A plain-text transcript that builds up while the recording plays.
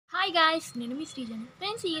Hi guys, నేను మీ శ్రీజని.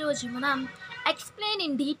 Friends, ఈరోజు మనం explain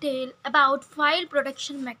in detail about file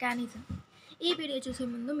protection mechanism. ఈ వీడియో చూసే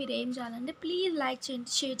ముందు మీరు ఏం చేయాలంటే ప్లీజ్ లైక్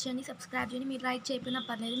చేయండి, షేర్ చేయండి, సబ్స్క్రైబ్ చేయండి. మీరు లైక్ చేయకపోయినా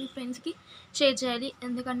పర్లేదు, మీ ఫ్రెండ్స్కి షేర్ చేయాలి,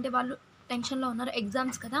 ఎందుకంటే వాళ్ళు టెన్షన్లో ఉన్నారు,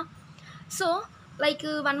 ఎగ్జామ్స్ కదా. సో లైక్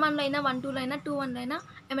 1-1లో అయినా 1-2లో అయినా 2-1లో అయినా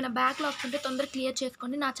ఏమైనా బ్యాక్లాగ్స్ ఉంటే తొందరగా క్లియర్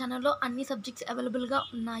చేసుకోండి. నా ఛానల్లో అన్ని సబ్జెక్ట్స్ అవైలబుల్గా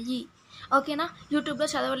ఉన్నాయి, ఓకేనా. యూట్యూబ్లో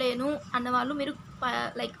చదవలేను అన్నవాళ్ళు మీరు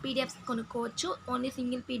లైక్ పీడిఎఫ్స్ కొనుక్కోవచ్చు. ఓన్లీ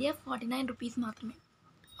సింగిల్ పీడిఎఫ్ 49 రూపీస్ మాత్రమే,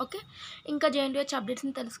 ఓకే. ఇంకా జేఎన్టీహెచ్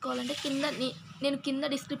అప్డేట్స్ని తెలుసుకోవాలంటే నేను కింద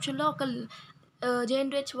డిస్క్రిప్షన్లో ఒక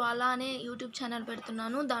జేఎన్టీహెచ్ వాళ్ళ అనే యూట్యూబ్ ఛానల్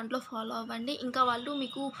పెడుతున్నాను, దాంట్లో ఫాలో అవ్వండి. ఇంకా వాళ్ళు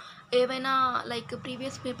మీకు ఏవైనా లైక్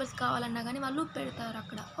ప్రీవియస్ పేపర్స్ కావాలన్నా కానీ వాళ్ళు పెడతారు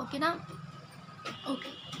అక్కడ, ఓకేనా.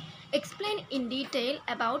 Okay, explain in detail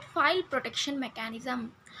about file protection mechanism.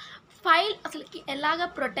 File అసలుకి ఎలాగా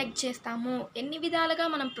ప్రొటెక్ట్ చేస్తాము, ఎన్ని విధాలుగా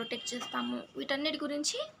మనం ప్రొటెక్ట్ చేస్తాము, వీటన్నిటి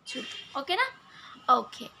గురించి చూద్దాం, ఓకేనా.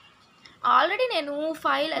 ఓకే, ఆల్రెడీ నేను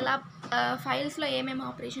ఫైల్స్లో ఏమేమి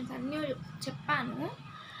ఆపరేషన్స్ అన్నీ చెప్పాను,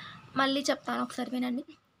 మళ్ళీ చెప్తాను, ఒకసారి వినండి.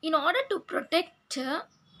 In order to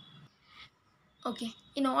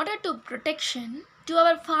protection to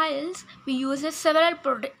our files we use several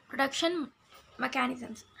protection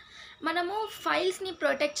mechanisms. మనము ఫైల్స్ని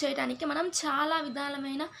ప్రొటెక్ట్ చేయడానికి మనం చాలా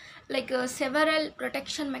విధాలమైన లైక్ సెవరల్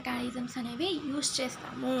ప్రొటెక్షన్ మెకానిజమ్స్ అనేవి యూజ్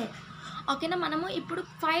చేస్తాము, ఓకేనా. మనము ఇప్పుడు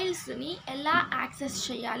ఫైల్స్ని ఎలా యాక్సెస్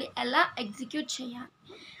చేయాలి, ఎలా ఎగ్జిక్యూట్ చేయాలి,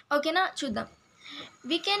 ఓకేనా, చూద్దాం.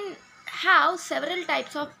 We can have several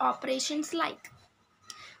types of operations. Like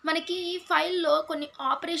మనకి ఫైల్లో కొన్ని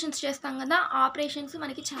ఆపరేషన్స్ చేస్తాం కదా, ఆపరేషన్స్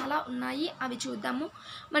మనకి చాలా ఉన్నాయి, అవి చూద్దాము.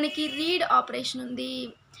 మనకి రీడ్ ఆపరేషన్ ఉంది,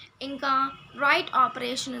 ఇంకా రైట్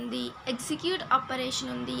ఆపరేషన్ ఉంది, ఎగ్జిక్యూట్ ఆపరేషన్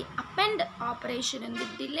ఉంది, అపెండ్ ఆపరేషన్ ఉంది,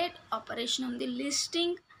 డిలీట్ ఆపరేషన్ ఉంది,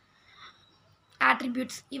 లిస్టింగ్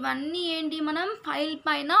అట్రిబ్యూట్స్. ఇవన్నీ ఏంటి, మనం ఫైల్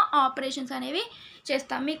పైన ఆపరేషన్స్ అనేవి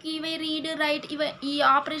చేస్తాం. మీకు ఇవి రీడ్ రైట్ ఈ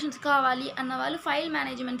ఆపరేషన్స్ కావాలి అన్న వాళ్ళు ఫైల్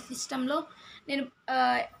మేనేజ్మెంట్ సిస్టంలో నేను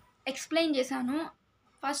ఎక్స్ప్లెయిన్ చేశాను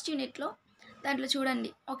ఫస్ట్ యూనిట్లో, దాంట్లో చూడండి,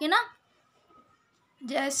 ఓకేనా.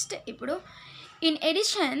 జస్ట్ ఇప్పుడు in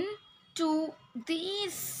addition to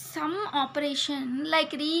these some operation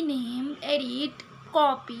like rename, edit,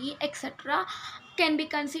 copy etcetera can be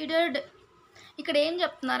considered. ఇక్కడ ఏం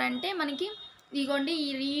చెప్తున్నారంటే మనకి ఇదిగోండి ఈ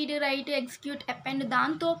రీడ్ రైట్ ఎగ్జిక్యూట్ అపెండ్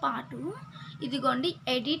దాంతోపాటు ఇదిగోండి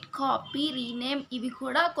ఎడిట్, కాపీ, రీనేమ్ ఇవి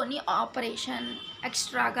కూడా కొన్ని ఆపరేషన్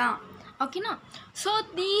ఎక్స్ట్రాగా, ఓకేనా. So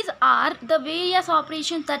these are the various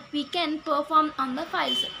operations that we can perform on the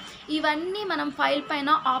files. ఇవన్నీ మనం ఫైల్ పైన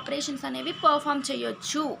ఆపరేషన్స్ అనేవి పర్ఫామ్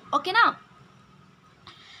చేయొచ్చు, ఓకేనా.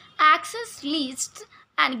 Access lists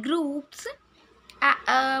and groups,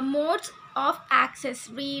 modes of access,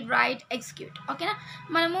 read write execute, ఓకేనా.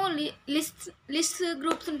 మనము లిస్ట్స్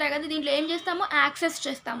గ్రూప్స్ ఉంటాయి కదా, దీంట్లో ఏం చేస్తాము, యాక్సెస్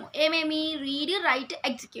చేస్తాము, ఏమేమి, రీడ్ రైట్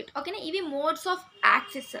ఎగ్జిక్యూట్, ఓకేనా. ఇవి మోడ్స్ ఆఫ్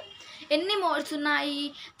యాక్సెస్. ఎన్ని మోడ్స్ ఉన్నాయి,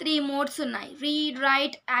 3 మోడ్స్ ఉన్నాయి. రీడ్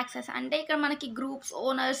రైట్ యాక్సెస్ అంటే ఇక్కడ మనకి గ్రూప్స్,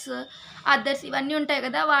 ఓనర్స్, అదర్స్ ఇవన్నీ ఉంటాయి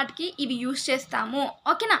కదా, వాటికి ఇవి యూస్ చేస్తాము,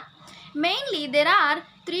 ఓకేనా. Mainly there are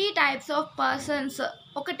 3 types of persons.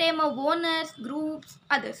 ఒకటేమో ఓనర్స్, గ్రూప్స్,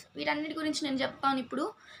 అదర్స్. వీటన్నిటి గురించి నేను చెప్తాను ఇప్పుడు,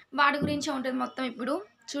 వాటి గురించే ఉంటుంది మొత్తం. ఇప్పుడు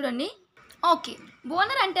చూడండి, ఓకే.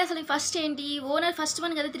 ఓనర్ అంటే అసలు ఫస్ట్ ఏంటి, ఓనర్ ఫస్ట్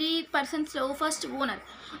వన్ కదా, 3 పర్సన్స్లో ఫస్ట్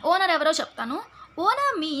ఓనర్ ఎవరో చెప్తాను. Owner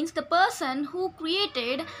means the person who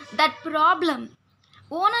created that problem.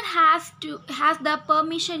 Owner has the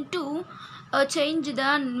permission to change the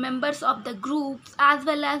members of the groups as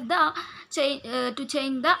well as to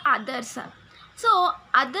change the others. So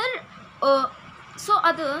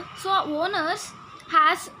owners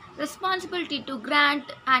has responsibility to grant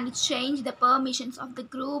and change the permissions of the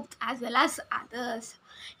groups as well as others.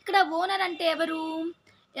 ఇక్కడ owner అంటే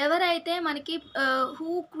ఎవరైతే మనకి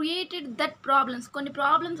who created that problems, కొన్ని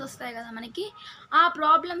problems వస్తాయి కదా మనకి, ఆ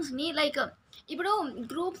ప్రాబ్లమ్స్ని లైక్ ఇప్పుడు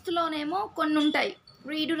గ్రూప్స్లోనేమో కొన్ని ఉంటాయి,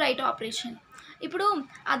 రీడ్ రైట్ ఆపరేషన్. ఇప్పుడు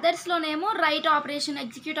అదర్స్లోనేమో రైట్ ఆపరేషన్,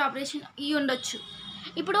 ఎగ్జిక్యూట్ ఆపరేషన్ ఇవి ఉండొచ్చు.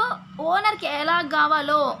 ఇప్పుడు ఓనర్కి ఎలా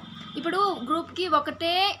కావాలో, ఇప్పుడు గ్రూప్కి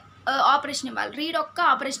ఒకటే ఆపరేషన్ ఇవ్వాలి, రీడ్ ఒక్క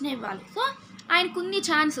ఆపరేషన్ ఇవ్వాలి. సో ఆయనకుంది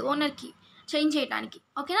ఛాన్స్ ఓనర్కి చేంజ్ చేయడానికి,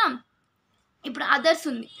 ఓకేనా. ఇప్పుడు అదర్స్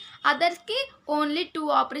ఉంది, అదర్స్కి ఓన్లీ 2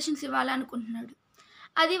 ఆపరేషన్స్ ఇవ్వాలనుకుంటున్నాడు.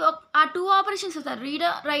 అది ఆ 2 ఆపరేషన్స్ వస్తారు, రీడ్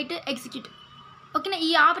రైట్ ఎగ్జిక్యూట్, ఓకేనా.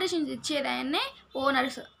 ఈ ఆపరేషన్స్ ఇచ్చేదాన్నే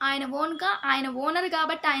ఓనర్స్. ఆయన ఓనర్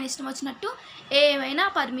కాబట్టి ఆయన ఇష్టం వచ్చినట్టు ఏమైనా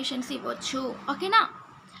పర్మిషన్స్ ఇవ్వచ్చు, ఓకేనా.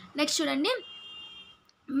 నెక్స్ట్ చూడండి,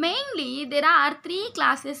 mainly there are 3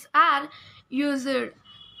 classes are used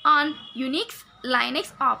on Unix,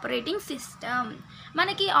 Linux operating system.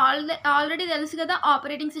 మనకి ఆల్రెడీ తెలుసు కదా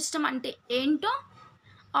ఆపరేటింగ్ సిస్టమ్ అంటే ఏంటో,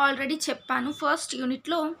 ఆల్రెడీ చెప్పాను ఫస్ట్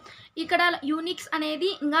యూనిట్లో. ఇక్కడ యూనిక్స్ అనేది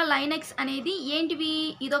ఇంకా లైనక్స్ అనేది ఏంటివి,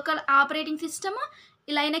 ఇదొక ఆపరేటింగ్ సిస్టమ్,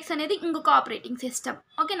 ఈ లైనక్స్ అనేది ఇంకొక ఆపరేటింగ్ సిస్టమ్.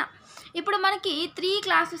 ఓకేనా. ఇప్పుడు మనకి త్రీ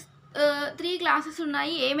క్లాసెస్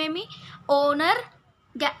ఉన్నాయి. ఏమేమి? Owner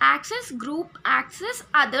access, group access,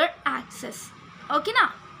 other access. ఓకేనా,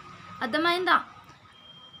 అర్థమైందా?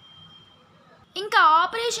 ఇంకా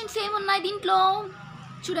ఆపరేషన్స్ ఏమున్నాయి దీంట్లో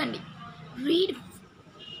చూడండి. రీడ్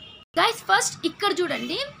గైస్, ఫస్ట్ ఇక్కడ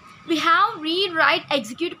చూడండి. we have read, write,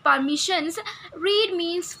 execute permissions. read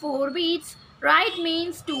means 4 bits, write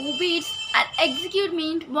means 2 bits, and execute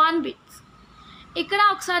means 1 bit. ఇక్కడ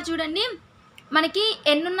ఒకసారి చూడండి, మనకి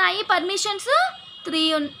ఎన్ని ఉన్నాయి పర్మిషన్స్?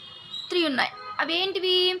 3 ఉన్నాయి. అవి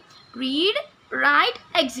ఏంటివి? Read, right,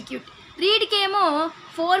 execute. రీడ్కి ఏమో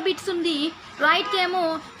 4 బిట్స్ ఉంది, రైట్కి ఏమో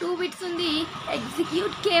 2 బిట్స్ ఉంది,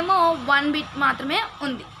 ఎగ్జిక్యూట్కి ఏమో 1 బిట్ మాత్రమే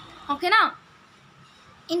ఉంది. ఓకేనా.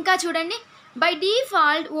 ఇంకా చూడండి, by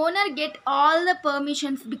default owner get all the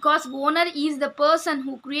permissions because owner is the person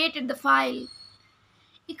who created the file.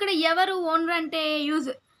 ఇక్కడ ఎవరు ఓనర్ అంటే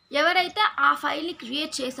యూజర్. ఎవరైతే ఆ ఫైల్ని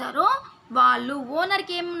క్రియేట్ చేశారో వాళ్ళు.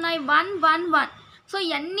 ఓనర్కి ఏమున్నాయి? 1 1 1. సో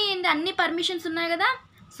ఇవన్నీ ఏంటి? అన్ని పర్మిషన్స్ ఉన్నాయి కదా.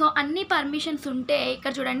 సో అన్ని పర్మిషన్స్ ఉంటే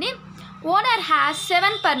ఇక్కడ చూడండి, ఓనర్ హ్యాస్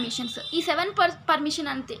 7 పర్మిషన్స్. ఈ 7 పర్మిషన్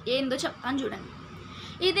అంతే ఏందో చెప్తాను చూడండి.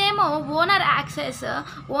 ఇదేమో ఓనర్ యాక్సెస్.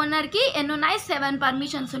 ఓనర్కి ఎన్ని ఉన్నాయి? 7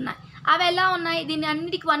 పర్మిషన్స్ ఉన్నాయి. అవి ఎలా ఉన్నాయి? దీన్ని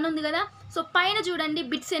అన్నిటికి 1 ఉంది కదా. సో పైన చూడండి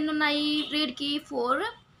బిట్స్ ఎన్ని ఉన్నాయి? రీడ్కి 4,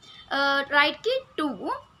 రైట్కి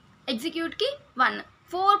 2, ఎగ్జిక్యూట్కి 1.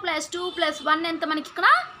 4 + 2 + 1 ఎంత మనకి ఇక్కడ?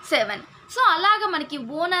 7. సో అలాగా మనకి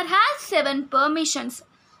owner has 7 permissions.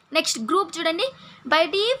 Next group చూడండి. By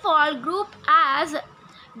default group as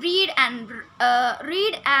read and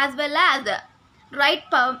read as well as right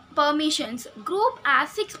permissions. Group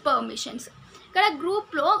as 6 permissions. ఇక్కడ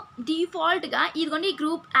గ్రూప్లో డిఫాల్ట్గా ఇదిగోండి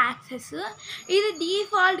గ్రూప్ యాక్సెస్. ఇది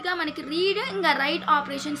డిఫాల్ట్గా మనకి రీడ్ ఇంకా రైట్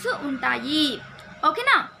ఆపరేషన్స్ ఉంటాయి.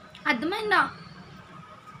 ఓకేనా, అర్థమైందా?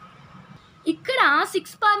 ఇక్కడ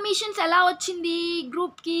 6 పర్మిషన్స్ ఎలా వచ్చింది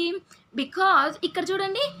గ్రూప్కి? బికాజ్ ఇక్కడ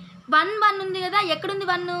చూడండి 1 1 ఉంది కదా. ఎక్కడుంది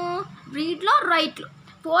 1? రీడ్లో, రైట్లో.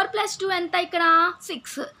 4 + 2 ఎంత ఇక్కడ?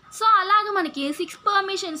 6. సో అలాగ మనకి 6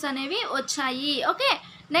 పర్మిషన్స్ అనేవి వచ్చాయి. ఓకే.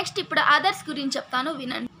 నెక్స్ట్ ఇప్పుడు అదర్స్ గురించి చెప్తాను,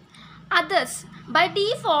 వినండి. Others, by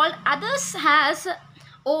default others has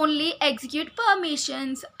only execute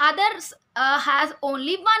permissions. Others has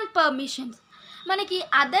only 1 permissions. మనకి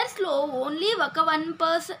అదర్స్లో ఓన్లీ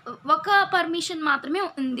ఒక పర్మిషన్ మాత్రమే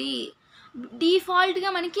ఉంది. డిఫాల్ట్గా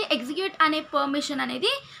మనకి ఎగ్జిక్యూట్ అనే పర్మిషన్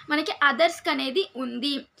అనేది మనకి అదర్స్కి అనేది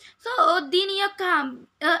ఉంది. సో దీని యొక్క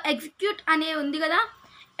ఎగ్జిక్యూట్ అనే ఉంది కదా.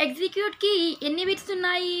 ఎగ్జిక్యూట్కి ఎన్ని బిట్స్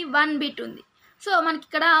ఉన్నాయి? 1 బిట్ ఉంది. సో మనకి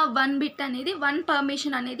ఇక్కడ 1 బిట్ అనేది 1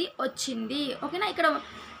 పర్మిషన్ అనేది వచ్చింది. ఓకేనా.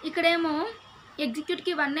 ఇక్కడేమో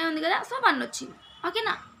ఎగ్జిక్యూట్కి 1 ఉంది కదా. సో 1 వచ్చింది.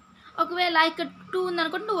 ఓకేనా. ఒకవేళ ఇక్కడ 2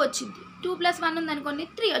 ఉందనుకోండి 2 వచ్చింది. 2 + 1 ఉందనుకోండి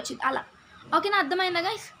 3 వచ్చింది. అలా. ఓకేనా, అర్థమైందా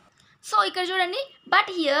గైస్? సో ఇక్కడ చూడండి, but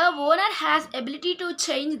here owner has ability to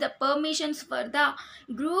change the permissions for the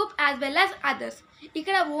group as well as others.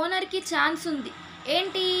 ఇక్కడ ఓనర్కి ఛాన్స్ ఉంది.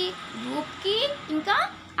 ఏంటి? గ్రూప్కి ఇంకా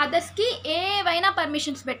అదర్స్కి ఏవైనా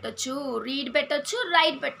పర్మిషన్స్ పెట్టచ్చు. రీడ్ పెట్టచ్చు,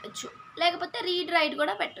 రైట్ పెట్టచ్చు, లేకపోతే రీడ్ రైట్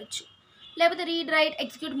కూడా పెట్టచ్చు, లేకపోతే రీడ్ రైట్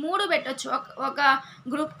ఎగ్జిక్యూట్ 3 పెట్టచ్చు. ఒక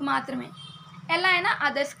గ్రూప్కి మాత్రమే. ఎలా అయినా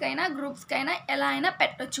అదర్స్కైనా గ్రూప్స్కైనా ఎలా అయినా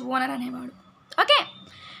పెట్టచ్చు ఓనర్ అనేవాడు. Okay.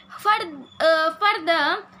 For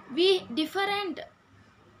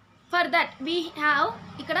that we have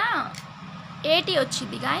ఇక్కడ 80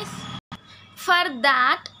 వచ్చింది guys. For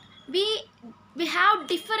that we have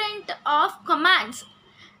different of commands.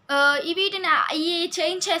 వీటిని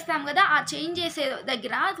చేంజ్ చేస్తాం కదా. ఆ చేంజ్ చేసే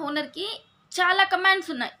దగ్గర ఓనర్కి చాలా కమాండ్స్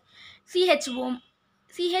ఉన్నాయి.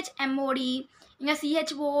 CHMOD, ఇంకా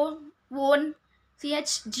CHO own,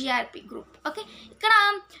 CHGRP group. Okay. ఇక్కడ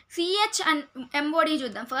CHMOD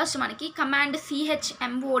చూద్దాం. ఫస్ట్ మనకి command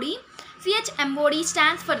CHMOD. CHMOD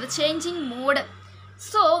stands for the changing mode.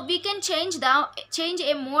 So we can change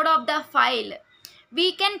a mode of the file. We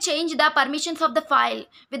can change the permissions of the file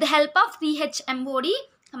with the help of CHMOD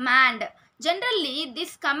command. Generally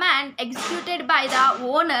this command executed by the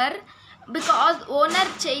owner because owner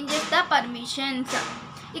changes the permissions.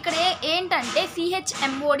 ఇక్కడ ఏంటంటే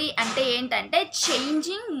CHMOD అంటే ఏంటంటే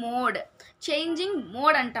changing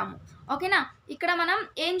mode అంటాము. ఓకేనా. ఇక్కడ మనం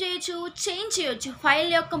ఏం చేయొచ్చు? చేంజ్ చేయొచ్చు ఫైల్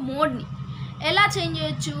యొక్క మోడ్ని. ఎలా చేంజ్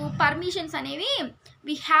చేయొచ్చు? పర్మిషన్స్ అనేవి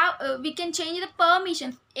we can change the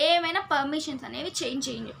permissions. ఏమైనా పర్మిషన్స్ అనేవి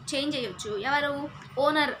చేంజ్ చేయొచ్చు. ఎవరు?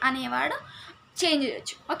 ఓనర్ అనేవాడు చేంజ్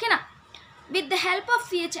చేయొచ్చు. ఓకేనా. with the help of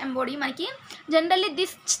CHMOD మనకి generally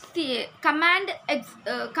this command is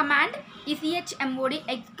CHMOD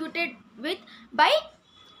executed by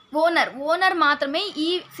owner మాత్రమే ఈ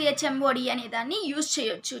chmod అనే దాన్ని యూజ్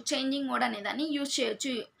చేయొచ్చు, చేంజింగ్ మోడ్ అనే దాన్ని యూజ్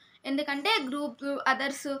చేయొచ్చు. ఎందుకంటే గ్రూప్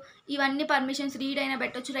అదర్స్ ఇవన్నీ పర్మిషన్స్ రీడ్ అయినా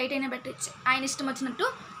పెట్టొచ్చు, రైట్ అయినా పెట్టొచ్చు, ఆయన ఇష్టం వచ్చినట్టు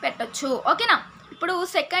పెట్టొచ్చు. ఓకేనా. ఇప్పుడు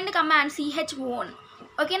సెకండ్ కమాండ్ chown.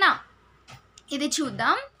 ఓకేనా, ఇది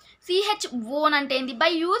చూద్దాం. chown అంటే ఏంది?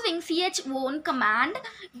 By using chown command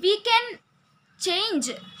we can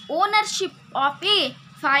change ownership of A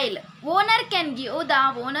file. Owner can give the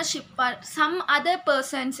ownership for some other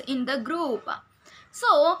persons in the group. So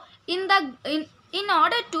in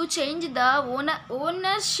order to change the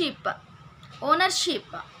ownership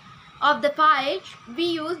of the file, we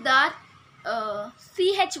use the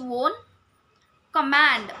chown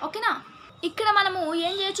command. Okay na. ఇక్కడ మనము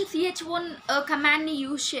ఏం చేయొచ్చు? chown కమాండ్ని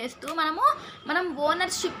use చేస్తూ మనం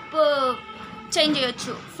ownership change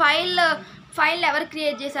చేయొచ్చు. File ఎవరు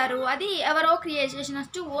create చేశారు, అది ఎవరో క్రియేట్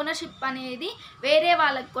చేసినట్టు ఓనర్షిప్ అనేది వేరే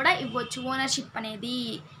వాళ్ళకి కూడా ఇవ్వచ్చు. ఓనర్షిప్ అనేది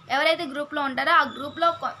ఎవరైతే గ్రూప్లో ఉంటారో ఆ గ్రూప్లో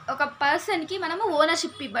ఒక పర్సన్కి మనము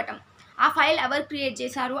ఓనర్షిప్ ఇవ్వటం, ఆ ఫైల్ ఎవరు క్రియేట్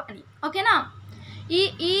చేశారు అని. ఓకేనా.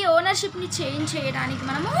 ఈ ఓనర్షిప్ని చేంజ్ చేయడానికి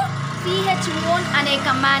మనము chown అనే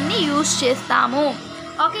కమాండ్ని యూజ్ చేస్తాము.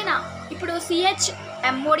 ఓకేనా. ఇప్పుడు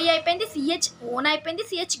chmod అయిపోయింది, chown అయిపోయింది,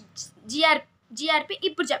 grp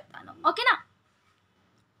ఇప్పుడు చెప్తాను. ఓకేనా.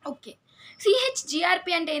 ఓకే. chgrp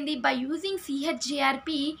అంటే ఏంది? By using chgrp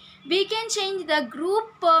we can change the group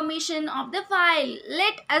permission of the file.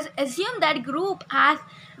 Let us assume that group has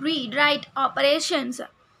read write operations.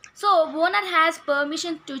 So owner has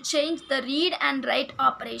permission to change the read and write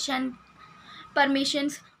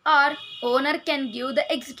permissions, or owner can give the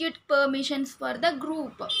execute permissions for the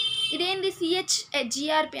group. ఇదేంది?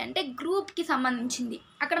 chgrp అంటే గ్రూప్కి సంబంధించింది.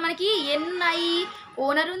 అక్కడ మనకి ni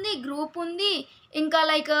owner ఉంది, group ఉంది, ఇంకా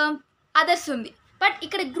like others ఉంది. బట్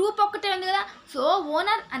ఇక్కడ గ్రూప్ ఒక్కటే ఉంది కదా. సో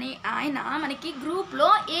ఓనర్ అనే ఆయన మనకి గ్రూప్లో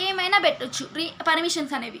ఏమైనా పెట్టొచ్చు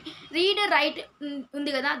పర్మిషన్స్ అనేవి. రీడ్ రైట్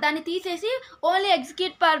ఉంది కదా, దాన్ని తీసేసి ఓన్లీ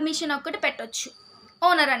ఎగ్జిక్యూట్ పర్మిషన్ ఒక్కటి పెట్టొచ్చు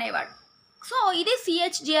ఓనర్ అనేవాడు. సో ఇది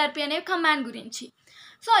chgrp అనే కమాండ్ గురించి.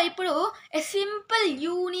 సో ఇప్పుడు ఏ సింపుల్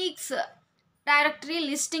యూనిక్స్ డైరెక్టరీ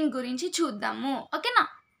లిస్టింగ్ గురించి చూద్దాము. ఓకేనా.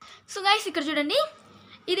 సో గైస్ ఇక్కడ చూడండి,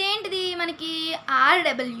 ఇదేంటిది? మనకి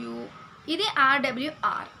rw, ఇది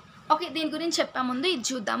rwr. ఓకే, దీని గురించి చెప్పే ముందు ఇది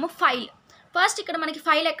చూద్దాము. File first. ఇక్కడ మనకి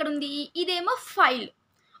ఫైల్ ఎక్కడుంది? ఇదేమో ఫైల్.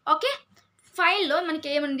 ఓకే, ఫైల్లో మనకి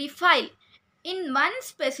ఏముంది? File in one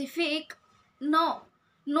specific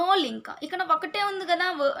no link. ఇక్కడ ఒకటే ఉంది కదా,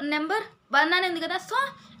 నెంబర్ 1 అని ఉంది కదా. సో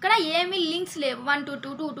ఇక్కడ ఏమీ లింక్స్ లేవు, 1 to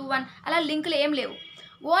 2 2 to 1 అలా లింకులు ఏం లేవు.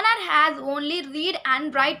 Owner has only read and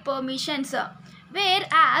right permissions, where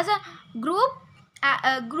as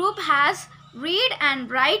group has read and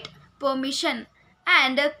right permission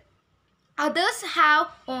and others have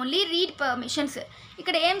only read permissions.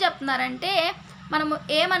 ఇక్కడ ఏం చెప్తున్నారంటే మనము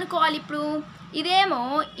ఏమనుకోవాలి? ఇప్పుడు ఇదేమో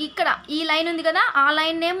ఇక్కడ ఈ లైన్ ఉంది కదా, ఆ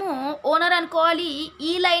లైన్ ఏమో ఓనర్ అనుకోవాలి,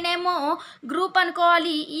 ఈ లైన్ ఏమో గ్రూప్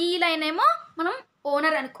అనుకోవాలి, ఈ లైన్ ఏమో మనం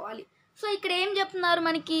ఓనర్ అనుకోవాలి. సో ఇక్కడ ఏం చెప్తున్నారు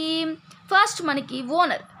మనకి? ఫస్ట్ మనకి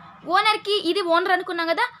ఓనర్కి ఇది ఓనర్ అనుకున్నాం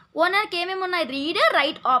కదా, ఓనర్కి ఏమేమి ఉన్నాయి? రీడ్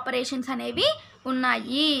రైట్ ఆపరేషన్స్ అనేవి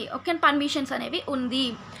ఉన్నాయి. ఓకే, పర్మిషన్స్ అనేవి ఉంది.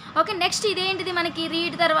 ఓకే, నెక్స్ట్ ఇదేంటిది? మనకి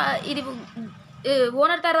రీడ్ తర్వాత ఇది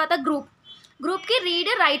ఓనర్ తర్వాత గ్రూప్కి రీడ్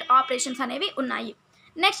రైట్ ఆపరేషన్స్ అనేవి ఉన్నాయి.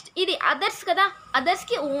 నెక్స్ట్ ఇది అదర్స్ కదా,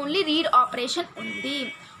 అదర్స్కి ఓన్లీ రీడ్ ఆపరేషన్ ఉంది.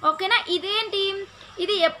 ఓకేనా. ఇదేంటి?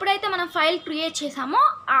 ఇది ఎప్పుడైతే మనం ఫైల్ క్రియేట్ చేసామో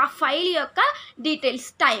ఆ ఫైల్ యొక్క డీటెయిల్స్,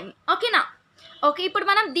 టైం. ఓకేనా. ఓకే, ఇప్పుడు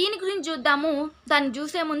మనం దీని గురించి చూద్దాము. దాన్ని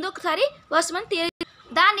చూసే ముందు ఒకసారి ఫస్ట్ మనం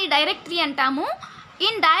దాన్ని డైరెక్టరీ అంటాము.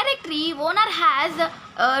 In directory, owner has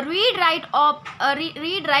read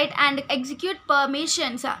write and execute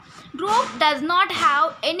permissions. Group does not have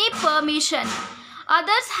any permission.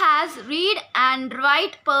 Others has read and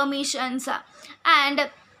write permissions, and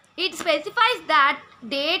it specifies that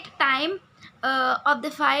date, time of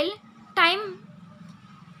the file, time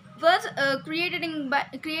was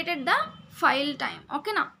created the file time.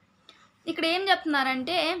 Okay na. ఇక్కడ ఏం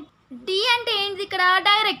చెప్తున్నారంటే D అంటే ఏంటి? ఇక్కడ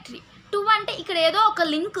directory. 2 అంటే ఇక్కడ ఏదో ఒక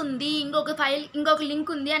లింక్ ఉంది, ఇంకొక లింక్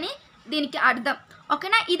ఉంది అని దీనికి అర్థం.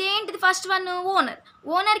 ఓకేనా. ఇదేంటిది? ఫస్ట్ వన్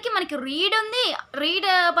ఓనర్కి మనకి రీడ్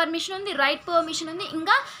పర్మిషన్ ఉంది, రైట్ పర్మిషన్ ఉంది,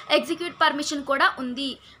 ఇంకా ఎగ్జిక్యూట్ పర్మిషన్ కూడా ఉంది.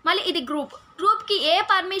 మళ్ళీ ఇది గ్రూప్కి ఏ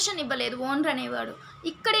పర్మిషన్ ఇవ్వలేదు ఓనర్ అనేవాడు.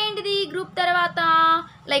 ఇక్కడ ఏంటిది? గ్రూప్ తర్వాత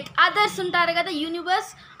లైక్ అదర్స్ ఉంటారు కదా,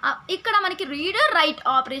 యూనివర్స్, ఇక్కడ మనకి రీడ్ రైట్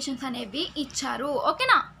ఆపరేషన్స్ అనేవి ఇచ్చారు.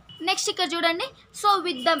 ఓకేనా. నెక్స్ట్ ఇక్కడ చూడండి. So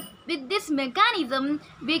with this mechanism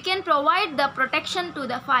we can provide the protection to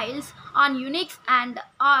the files on Unix and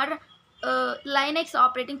or Linux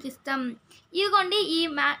operating system. ఇదిగోండి ఈ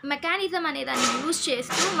మెకానిజం అనే దాన్ని యూజ్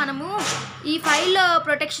చేస్తూ మనము ఈ ఫైల్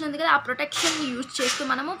ప్రొటెక్షన్ ఉంది కదా, ఆ ప్రొటెక్షన్ని యూజ్ చేస్తూ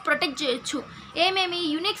మనము ప్రొటెక్ట్ చేయొచ్చు. ఏమేమి?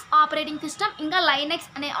 యునిక్స్ ఆపరేటింగ్ సిస్టమ్ ఇంకా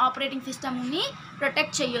లైనెక్స్ అనే ఆపరేటింగ్ సిస్టమ్ని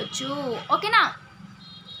ప్రొటెక్ట్ చేయొచ్చు. ఓకేనా?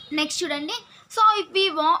 నెక్స్ట్ చూడండి. So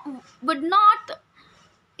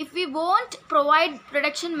if we won't provide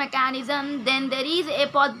protection mechanism, then there is a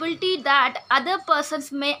possibility that other persons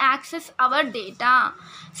may access our data.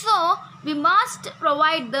 So we must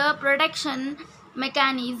provide the protection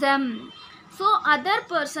mechanism so other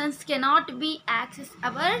persons cannot be access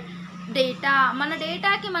our data. మన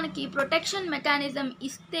డేటాకి మనకి protection mechanism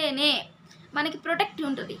ఇస్తేనే మనకి protect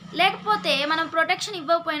ఉంటుంది. లేకపోతే మనం protection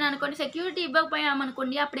ఇవ్వకపోయినా అనుకోండి, security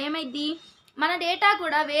ఇవ్వకపోయామనుకోండి, అప్పుడు ఏమైంది, మన డేటా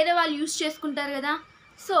కూడా వేరే వాళ్ళు యూజ్ చేసుకుంటారు కదా.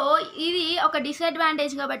 సో ఇది ఒక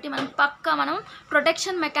డిసడ్వాంటేజ్ కాబట్టి మనం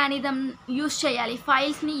ప్రొటెక్షన్ మెకానిజం యూజ్ చేయాలి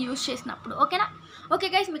ఫైల్స్ని యూజ్ చేసినప్పుడు. ఓకేనా? ఓకే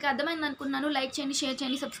గైస్, మీకు అర్థమైంది అనుకున్నాను. లైక్ చేయండి, షేర్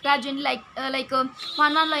చేయండి, సబ్స్క్రైబ్ చేయండి. లైక్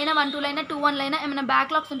 1.1లో అయినా 1.2లో అయినా 2.1లో అయినా ఏమైనా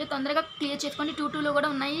బ్యాక్లాగ్స్ ఉంటే తొందరగా క్లియర్ చేసుకోండి. 2.2లో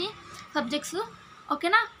కూడా ఉన్నాయి సబ్జెక్ట్స్.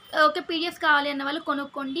 ఓకేనా? ఓకే, పీడిఎఫ్స్ కావాలి అన్న వాళ్ళు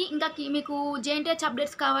కొనుక్కోండి. ఇంకా మీకు jntuh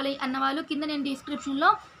అప్డేట్స్ కావాలి అన్న వాళ్ళు కింద నేను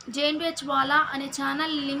డిస్క్రిప్షన్లో jntuh వాలా అనే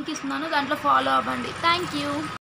ఛానల్ లింక్ ఇస్తున్నాను, దాంట్లో ఫాలో అవ్వండి. Thank you.